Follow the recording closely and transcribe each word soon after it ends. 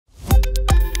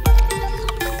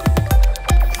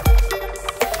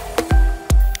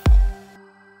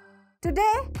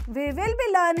Today we will be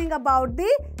learning about the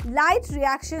light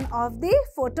reaction of the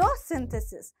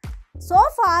photosynthesis. So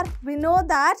far we know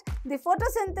that the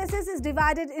photosynthesis is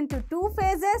divided into two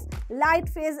phases, light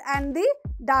phase and the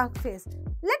dark phase.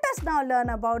 Let us now learn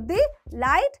about the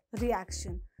light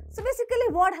reaction. So basically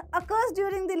what occurs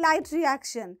during the light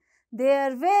reaction?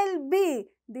 There will be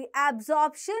the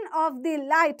absorption of the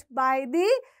light by the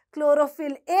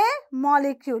chlorophyll A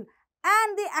molecule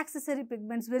and the accessory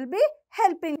pigments will be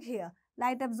helping here.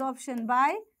 Light absorption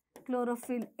by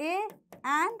chlorophyll A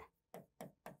and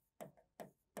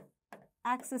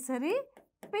accessory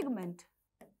pigment.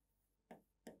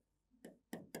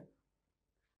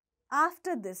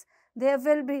 After this, there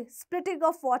will be splitting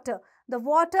of water. The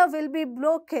water will be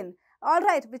broken,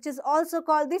 alright, which is also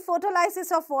called the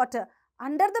photolysis of water.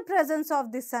 Under the presence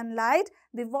of the sunlight,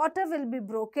 the water will be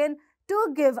broken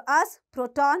to give us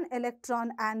proton,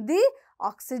 electron and the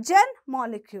oxygen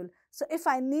molecule. So, if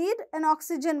I need an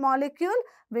oxygen molecule,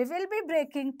 we will be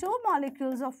breaking two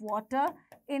molecules of water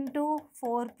into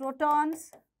 4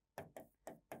 protons,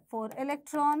 4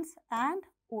 electrons and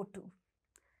O2.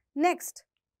 Next,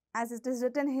 as it is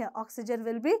written here, oxygen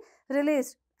will be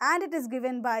released and it is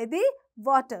given by the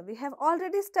water. We have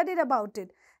already studied about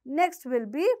it. Next will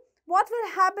be what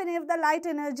will happen if the light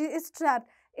energy is trapped.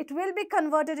 It will be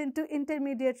converted into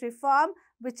intermediary form,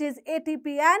 which is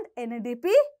ATP and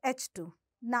NADPH2.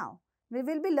 Now, we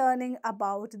will be learning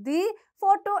about the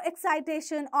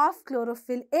photoexcitation of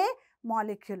chlorophyll A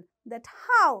molecule. That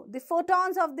how the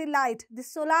photons of the light, the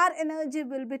solar energy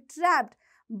will be trapped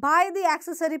by the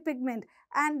accessory pigment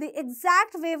and the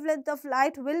exact wavelength of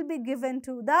light will be given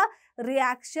to the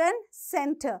reaction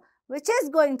center, which is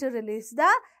going to release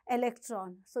the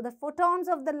electron. So, the photons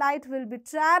of the light will be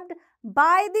trapped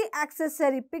by the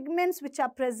accessory pigments which are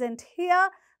present here.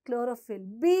 Chlorophyll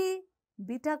B,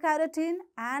 beta carotene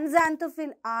and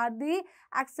xanthophyll are the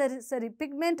accessory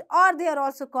pigment, or they are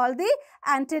also called the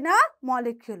antenna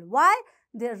molecule. Why?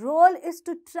 Their role is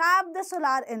to trap the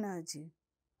solar energy.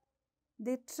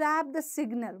 They trap the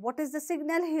signal. What is the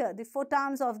signal here? The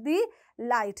photons of the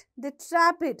light. They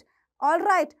trap it.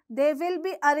 Alright, they will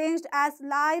be arranged as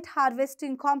light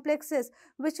harvesting complexes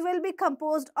which will be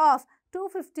composed of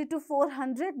 250 to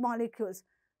 400 molecules.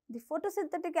 The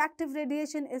photosynthetic active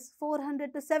radiation is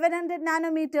 400 to 700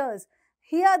 nanometers.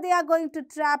 Here they are going to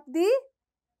trap the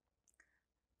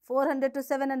 400 to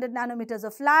 700 nanometers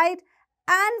of light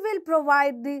and will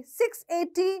provide the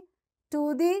 680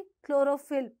 to the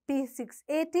chlorophyll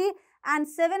P680 and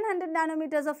 700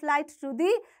 nanometers of light to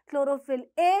the chlorophyll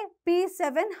A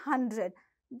P700.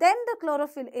 Then the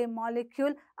chlorophyll A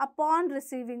molecule, upon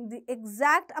receiving the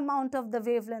exact amount of the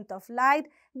wavelength of light,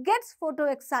 gets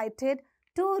photoexcited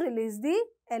to release the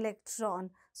electron.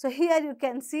 So, here you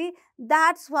can see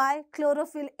that's why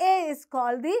chlorophyll A is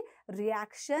called the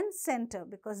reaction center,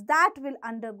 because that will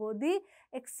undergo the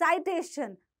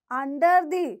excitation under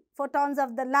the photons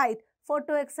of the light.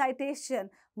 Photoexcitation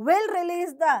will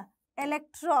release the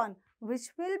electron which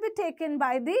will be taken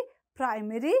by the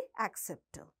primary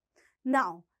acceptor.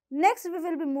 Now, next we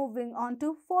will be moving on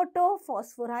to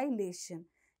photophosphorylation.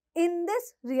 In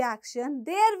this reaction,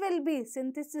 there will be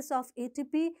synthesis of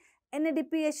ATP,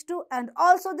 NADPH2 and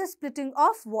also the splitting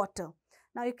of water.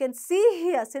 Now, you can see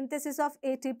here synthesis of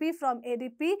ATP from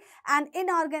ADP and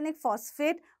inorganic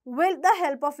phosphate with the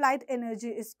help of light energy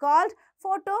is called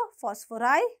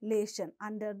photophosphorylation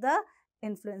under the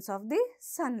influence of the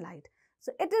sunlight.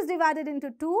 So, it is divided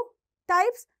into two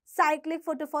types, cyclic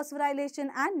photophosphorylation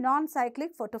and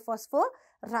non-cyclic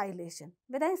photophosphorylation.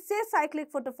 When I say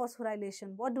cyclic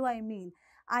photophosphorylation, what do I mean?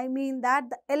 I mean that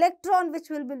the electron which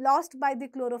will be lost by the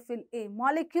chlorophyll A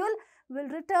molecule will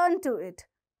return to it,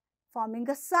 forming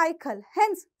a cycle,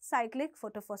 hence cyclic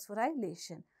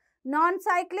photophosphorylation.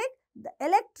 Non-cyclic, the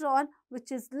electron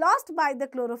which is lost by the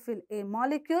chlorophyll A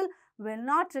molecule will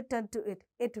not return to it.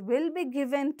 It will be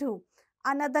given to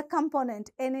another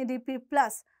component NADP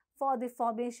plus for the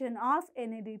formation of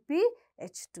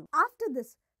NADPH2. After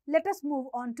this, let us move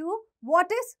on to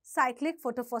what is cyclic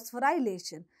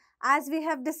photophosphorylation. As we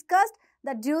have discussed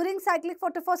that during cyclic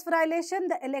photophosphorylation,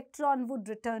 the electron would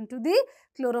return to the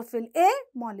chlorophyll A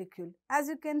molecule. As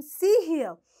you can see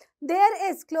here,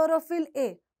 there is chlorophyll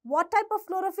A. What type of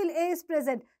chlorophyll A is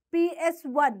present?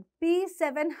 PS1,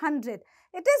 P700.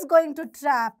 It is going to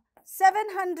trap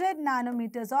 700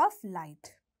 nanometers of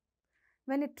light.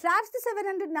 When it traps the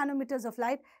 700 nanometers of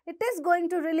light, it is going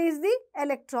to release the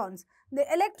electrons. The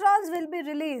electrons will be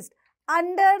released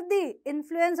under the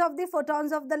influence of the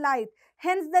photons of the light.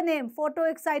 Hence the name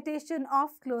photoexcitation of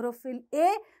chlorophyll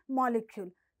A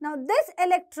molecule. Now, this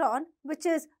electron, which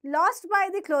is lost by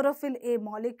the chlorophyll A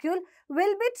molecule,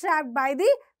 will be trapped by the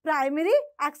primary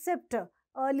acceptor.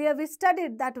 Earlier, we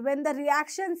studied that when the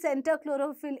reaction center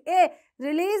chlorophyll A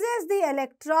releases the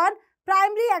electron,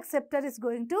 primary acceptor is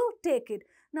going to take it.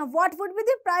 Now, what would be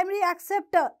the primary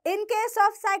acceptor in case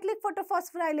of cyclic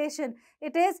photophosphorylation?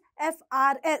 It is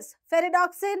FRS,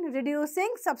 ferredoxin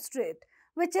reducing substrate,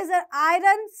 which is an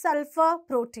iron sulfur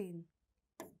protein.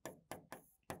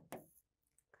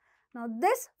 Now,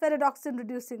 this ferredoxin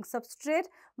reducing substrate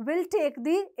will take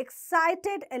the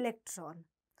excited electron.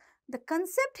 The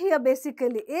concept here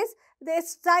basically is the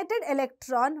excited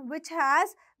electron, which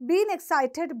has been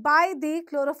excited by the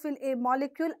chlorophyll A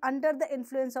molecule under the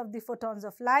influence of the photons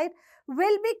of light,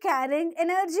 will be carrying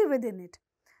energy within it.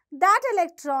 That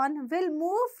electron will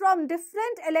move from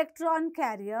different electron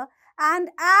carrier, and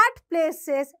at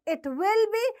places it will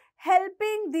be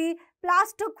helping the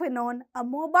plastoquinone, a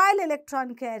mobile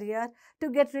electron carrier, to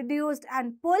get reduced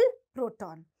and pull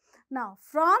proton. Now,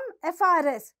 from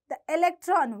FRS, the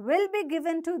electron will be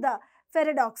given to the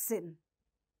ferredoxin.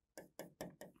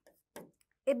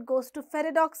 It goes to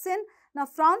ferredoxin. Now,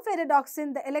 from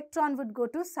ferredoxin, the electron would go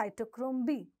to cytochrome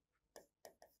B.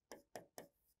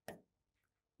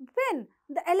 When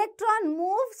the electron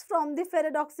moves from the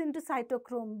ferredoxin to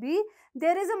cytochrome B,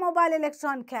 there is a mobile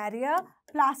electron carrier,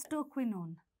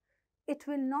 plastoquinone. It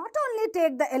will not only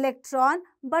take the electron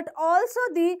but also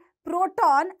the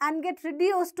proton and get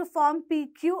reduced to form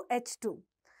PQH2.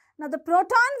 Now, the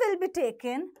proton will be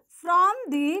taken from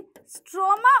the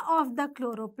stroma of the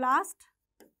chloroplast,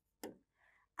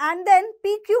 and then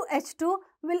PQH2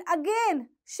 will again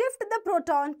shift the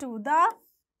proton to the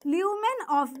lumen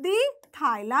of the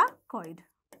thylakoid.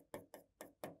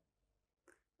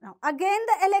 Now, again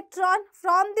the electron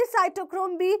from the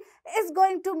cytochrome B is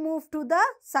going to move to the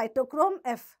cytochrome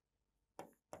F.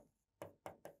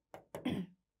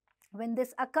 When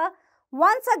this occurs,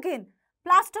 once again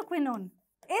plastoquinone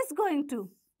is going to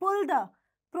pull the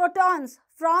protons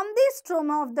from the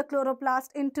stroma of the chloroplast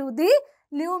into the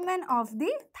lumen of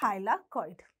the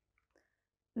thylakoid.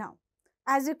 Now,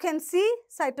 as you can see,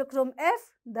 cytochrome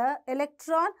F, the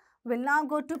electron will now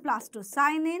go to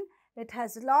plastocyanin. It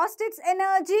has lost its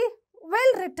energy,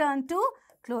 will return to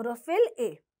chlorophyll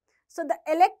A. So, the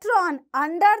electron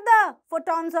under the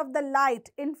photons of the light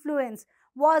influence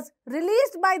was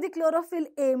released by the chlorophyll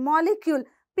A molecule.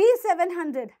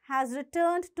 P700 has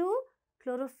returned to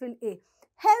chlorophyll A.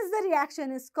 Hence, the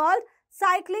reaction is called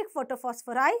cyclic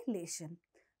photophosphorylation.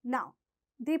 Now,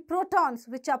 the protons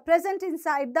which are present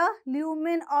inside the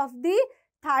lumen of the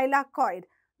thylakoid,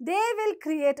 they will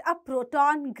create a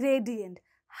proton gradient,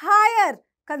 higher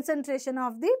concentration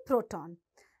of the proton.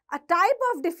 A type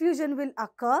of diffusion will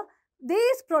occur.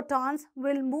 These protons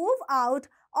will move out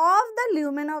of the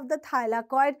lumen of the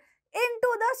thylakoid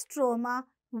into the stroma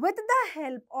with the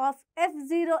help of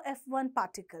F0, F1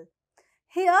 particle.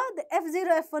 Here, the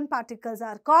F0, F1 particles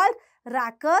are called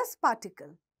Racker's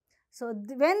particle. So,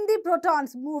 when the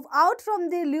protons move out from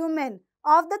the lumen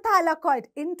of the thylakoid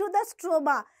into the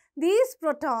stroma, these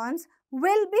protons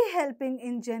will be helping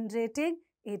in generating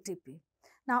ATP.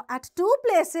 Now, at two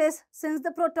places, since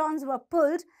the protons were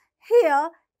pulled, here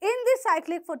in the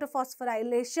cyclic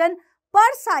photophosphorylation, per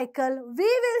cycle, we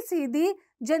will see the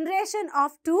generation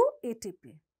of 2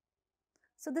 ATP.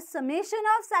 So, the summation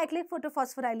of cyclic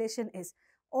photophosphorylation is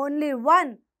only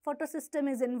one photosystem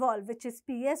is involved, which is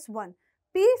PS1,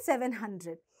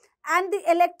 P700, and the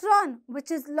electron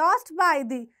which is lost by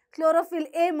the chlorophyll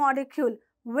A molecule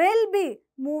will be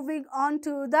moving on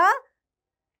to the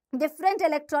different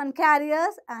electron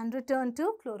carriers and return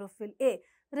to chlorophyll A,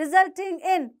 resulting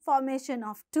in formation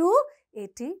of 2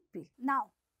 ATP.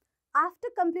 Now, after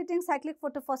completing cyclic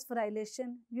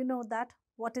photophosphorylation, you know that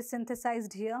what is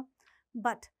synthesized here.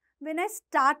 But when I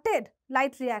started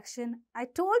light reaction, I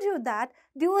told you that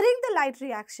during the light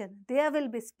reaction, there will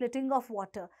be splitting of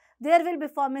water. There will be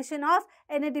formation of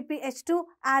NADPH2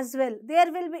 as well.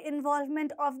 There will be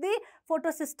involvement of the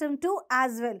photosystem 2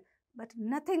 as well. But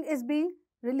nothing is being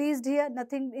released here,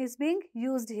 nothing is being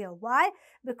used here. Why?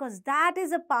 Because that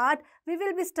is a part we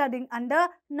will be studying under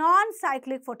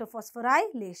non-cyclic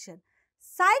photophosphorylation.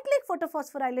 Cyclic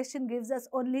photophosphorylation gives us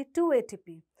only 2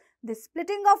 ATP. The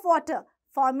splitting of water,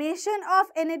 formation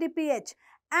of NADPH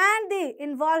and the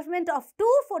involvement of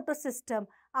 2 photosystems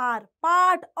are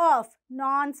part of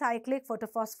non-cyclic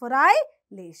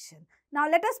photophosphorylation. Now,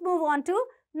 let us move on to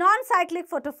non-cyclic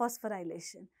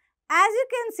photophosphorylation. As you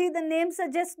can see, the name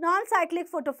suggests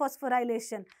non-cyclic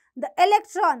photophosphorylation. The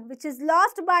electron which is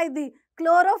lost by the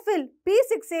chlorophyll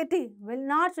P680 will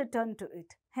not return to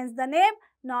it. Hence, the name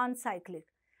non-cyclic.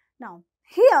 Now,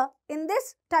 Here, in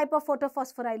this type of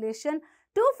photophosphorylation,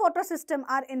 two photosystems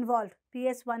are involved,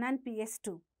 PS1 and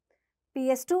PS2.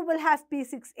 PS2 will have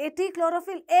P680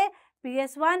 chlorophyll A,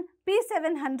 PS1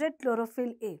 P700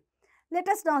 chlorophyll A. Let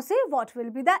us now see what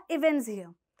will be the events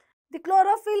here. The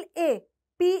chlorophyll A,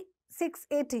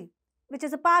 P680, which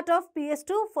is a part of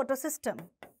PS2 photosystem,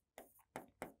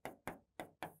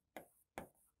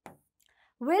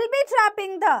 will be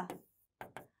trapping the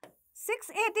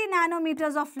 680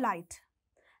 nanometers of light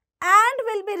and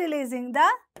will be releasing the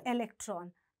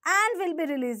electron.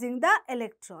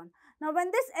 Now,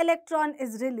 when this electron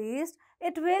is released,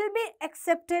 it will be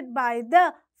accepted by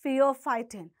the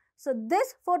pheophytin. So,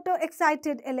 this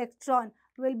photoexcited electron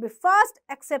will be first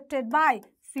accepted by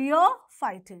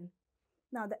pheophytin.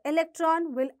 Now, the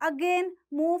electron will again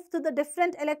move to the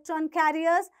different electron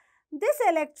carriers. This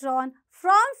electron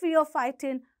from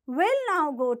pheophytin will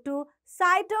now go to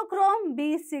cytochrome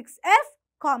B6F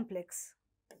complex.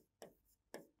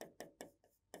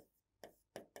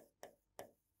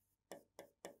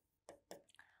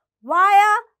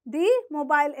 Via the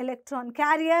mobile electron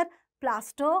carrier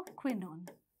plastoquinone.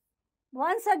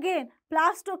 Once again,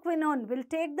 plastoquinone will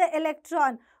take the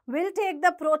electron, will take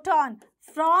the proton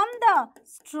from the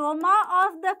stroma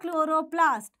of the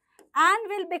chloroplast and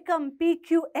will become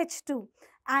PQH2,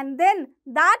 and then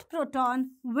that proton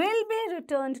will be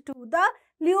returned to the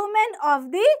lumen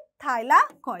of the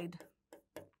thylakoid.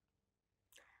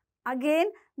 Again,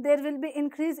 there will be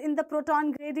increase in the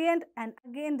proton gradient, and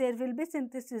again there will be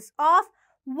synthesis of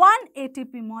one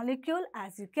ATP molecule,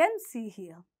 as you can see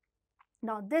here.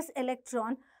 Now, this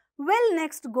electron will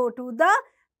next go to the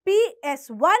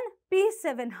PS1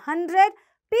 P700.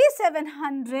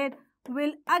 P700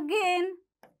 will again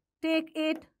take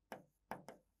it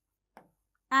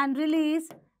and release.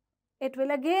 It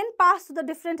will again pass to the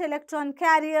different electron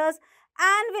carriers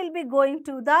and will be going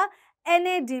to the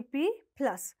NADP+.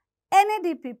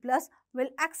 NADP+ will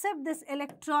accept this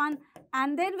electron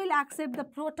and then will accept the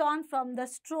proton from the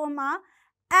stroma,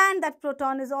 and that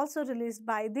proton is also released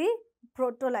by the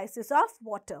protolysis of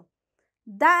water.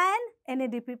 Then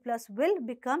NADP+ will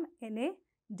become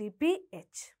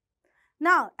NADPH.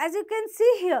 Now, as you can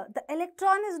see here, the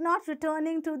electron is not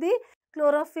returning to the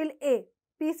chlorophyll A,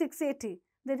 P680.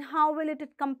 Then how will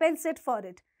it compensate for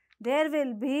it? There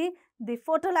will be the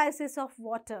photolysis of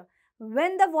water.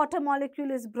 When the water molecule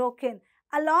is broken,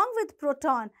 along with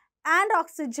proton and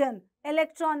oxygen,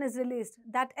 electron is released.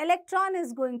 That electron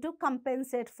is going to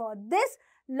compensate for this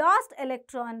lost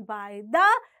electron by the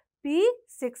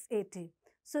P680.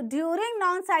 So, during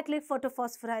non-cyclic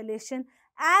photophosphorylation,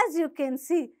 as you can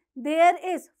see, there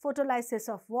is photolysis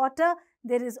of water.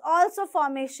 There is also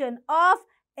formation of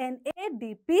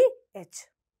NADPH.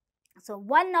 So,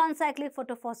 one non-cyclic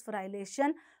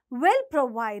photophosphorylation will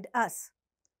provide us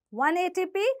 1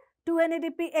 ATP, 2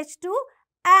 NADPH2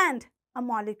 and a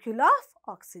molecule of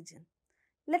oxygen.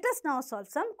 Let us now solve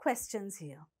some questions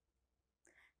here.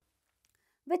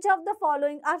 Which of the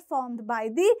following are formed by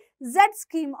the Z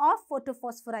scheme of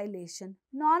photophosphorylation?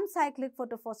 Non-cyclic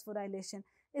photophosphorylation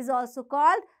is also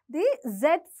called the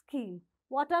Z scheme.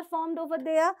 What are formed over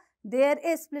there? There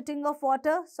is splitting of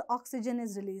water, so oxygen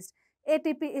is released.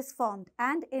 ATP is formed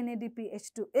and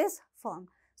NADPH2 is formed.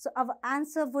 So, our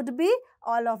answer would be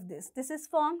all of this. This is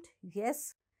formed,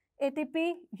 yes.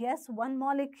 ATP, yes, one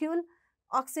molecule.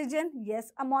 Oxygen,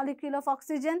 yes, a molecule of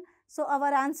oxygen. So,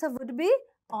 our answer would be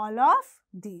all of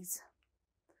these.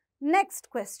 Next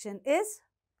question is,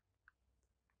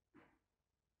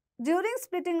 during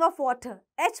splitting of water,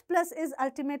 H+ is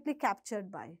ultimately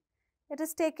captured by, it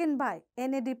is taken by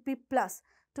NADP+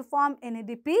 to form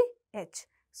NADPH.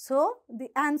 So, the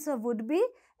answer would be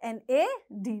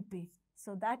NADP.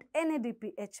 So, that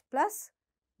NADPH+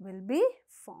 will be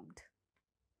formed.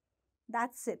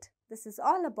 That's it. This is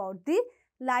all about the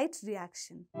light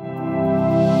reaction.